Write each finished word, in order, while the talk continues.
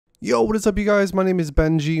Yo, what is up you guys? My name is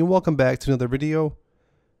Benji and welcome back to another video.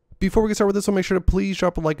 Before we get started with this one, make sure to please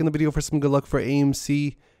drop a like in the video for some good luck for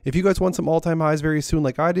AMC. If you guys want some all-time highs very soon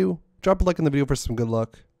like I do, drop a like in the video for some good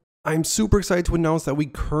luck. I'm super excited to announce that we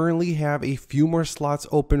currently have a few more slots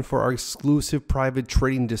open for our exclusive private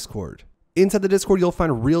trading Discord. Inside the Discord, you'll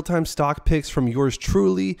find real-time stock picks from yours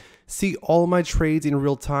truly, see all of my trades in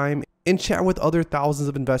real time, and chat with other thousands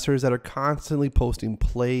of investors that are constantly posting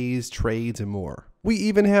plays, trades, and more. We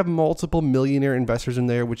even have multiple millionaire investors in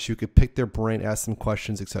there which you could pick their brain, ask them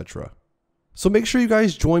questions, etc. So make sure you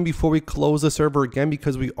guys join before we close the server again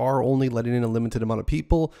because we are only letting in a limited amount of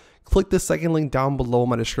people. Click the second link down below in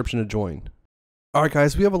my description to join. Alright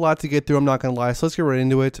guys, we have a lot to get through, I'm not going to lie, so let's get right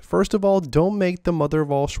into it. First of all, don't make the mother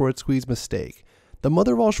of all short squeeze mistake. The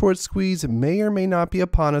mother of all short squeeze may or may not be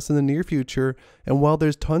upon us in the near future, and while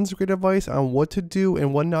there's tons of great advice on what to do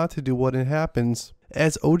and what not to do when it happens,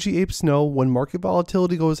 as OG apes know, when market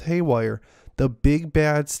volatility goes haywire, the big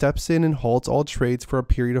bad steps in and halts all trades for a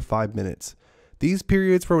period of 5 minutes. These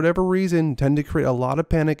periods, for whatever reason, tend to create a lot of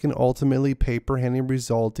panic and ultimately paper handling,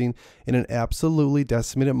 resulting in an absolutely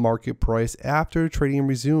decimated market price after trading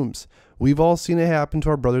resumes. We've all seen it happen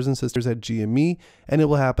to our brothers and sisters at GME, and it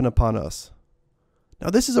will happen upon us. Now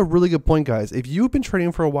this is a really good point guys. If you've been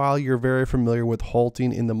trading for a while, you're very familiar with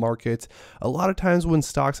halting in the markets. A lot of times when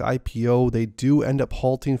stocks IPO, they do end up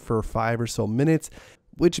halting for 5 or so minutes,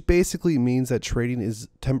 which basically means that trading is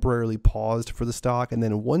temporarily paused for the stock, and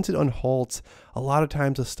then once it unhalts, a lot of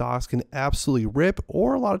times the stocks can absolutely rip,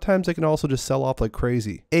 or a lot of times they can also just sell off like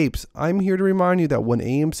crazy. Apes, I'm here to remind you that when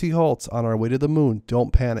AMC halts on our way to the moon,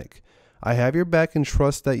 don't panic. I have your back and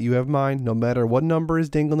trust that you have mine, no matter what number is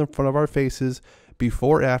dangling in front of our faces.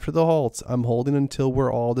 Before or after the halts, I'm holding until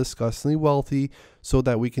we're all disgustingly wealthy so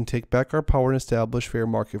that we can take back our power and establish fair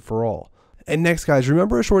market for all. And next guys,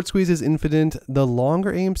 remember a short squeeze is infinite. The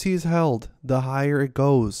longer AMC is held, the higher it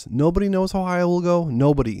goes. Nobody knows how high it will go.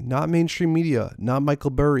 Nobody. Not mainstream media. Not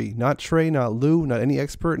Michael Burry. Not Trey. Not Lou. Not any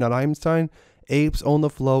expert. Not Einstein. Apes own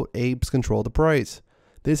the float. Apes control the price.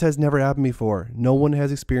 This has never happened before. No one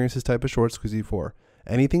has experienced this type of short squeeze before.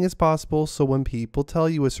 Anything is possible, so when people tell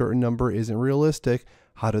you a certain number isn't realistic,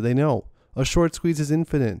 how do they know? A short squeeze is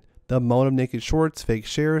infinite. The amount of naked shorts, fake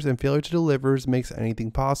shares, and failure to deliver makes anything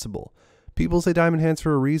possible. People say diamond hands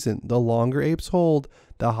for a reason. The longer apes hold,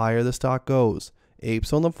 the higher the stock goes.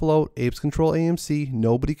 Apes on the float, apes control AMC,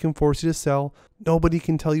 nobody can force you to sell, nobody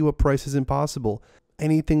can tell you what price is impossible.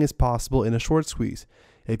 Anything is possible in a short squeeze.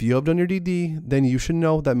 If you have done your DD, then you should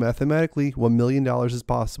know that mathematically $1 million is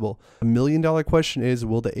possible. $1 million question is,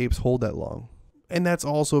 will the apes hold that long? And that's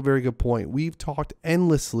also a very good point. We've talked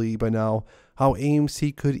endlessly by now how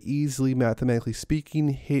AMC could easily, mathematically speaking,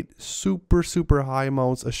 hit super high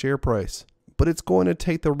amounts of share price. But it's going to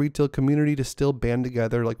take the retail community to still band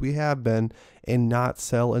together like we have been and not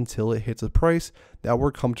sell until it hits a price that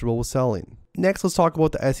we're comfortable with selling. Next, let's talk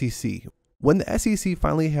about the SEC. When the SEC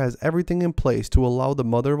finally has everything in place to allow the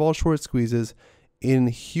mother of all short squeezes, in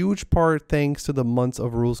huge part thanks to the months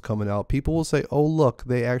of rules coming out, people will say, oh look,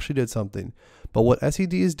 they actually did something. But what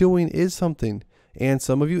SEC is doing is something, and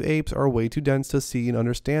some of you apes are way too dense to see and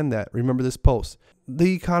understand that. Remember this post.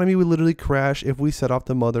 The economy would literally crash if we set off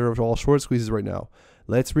the mother of all short squeezes right now.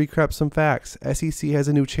 Let's recap some facts. SEC has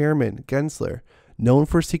a new chairman, Gensler, known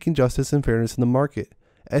for seeking justice and fairness in the market.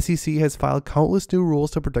 SEC has filed countless new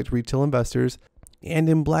rules to protect retail investors and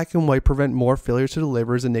in black and white prevent more failures to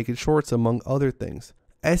deliver and naked shorts, among other things.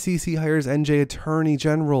 SEC hires NJ Attorney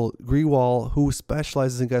General Grewal, who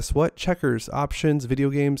specializes in, guess what? Checkers, options, video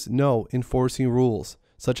games, no, enforcing rules,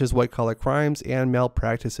 such as white-collar crimes and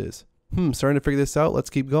malpractices. Starting to figure this out, let's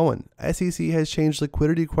keep going. SEC has changed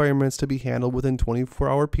liquidity requirements to be handled within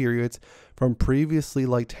 24-hour periods from previously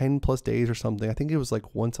like 10 plus days or something. I think it was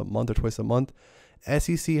like once a month or twice a month.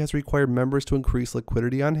 SEC has required members to increase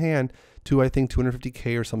liquidity on hand to, I think,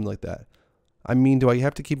 250K or something like that. I mean, do I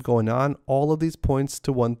have to keep going on? All of these points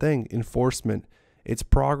to one thing, enforcement. It's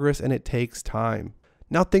progress and it takes time.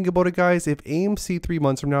 Now think about it guys, if AMC 3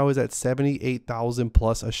 months from now is at 78,000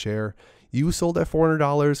 plus a share, you sold at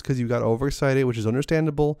 $400 because you got overexcited, which is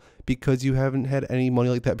understandable because you haven't had any money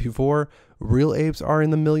like that before. Real apes are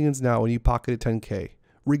in the millions now and you pocketed 10K.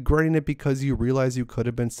 Regretting it because you realize you could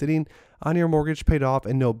have been sitting on your mortgage paid off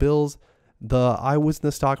and no bills. I was in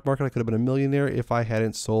the stock market, I could have been a millionaire if I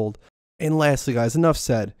hadn't sold. And lastly guys, enough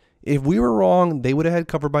said. If we were wrong, they would have had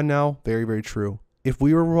cover by now. Very true. If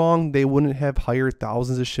we were wrong, they wouldn't have hired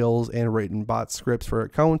thousands of shills and written bot scripts for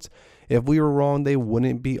accounts. If we were wrong, they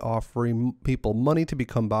wouldn't be offering people money to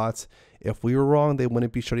become bots. If we were wrong, they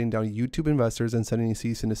wouldn't be shutting down YouTube investors and sending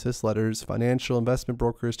cease and desist letters, financial investment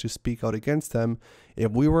brokers to speak out against them.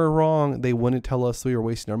 If we were wrong, they wouldn't tell us we were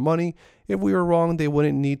wasting our money. If we were wrong, they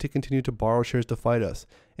wouldn't need to continue to borrow shares to fight us.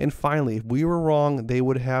 And finally, if we were wrong, they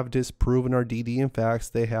would have disproven our DD and facts.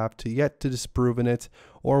 They have yet to disproven it,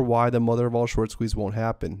 or why the mother of all short squeeze won't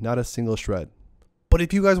happen. Not a single shred. But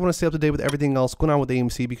if you guys want to stay up to date with everything else going on with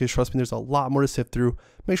AMC, because trust me, there's a lot more to sift through,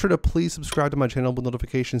 make sure to please subscribe to my channel with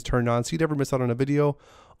notifications turned on so you never miss out on a video.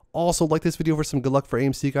 Also, like this video for some good luck for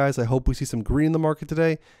AMC, guys. I hope we see some green in the market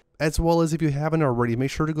today. As well as, if you haven't already,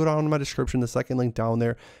 make sure to go down in my description, the second link down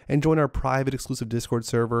there, and join our private exclusive Discord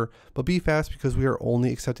server. But be fast, because we are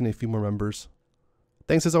only accepting a few more members.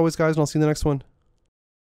 Thanks as always, guys, and I'll see you in the next one.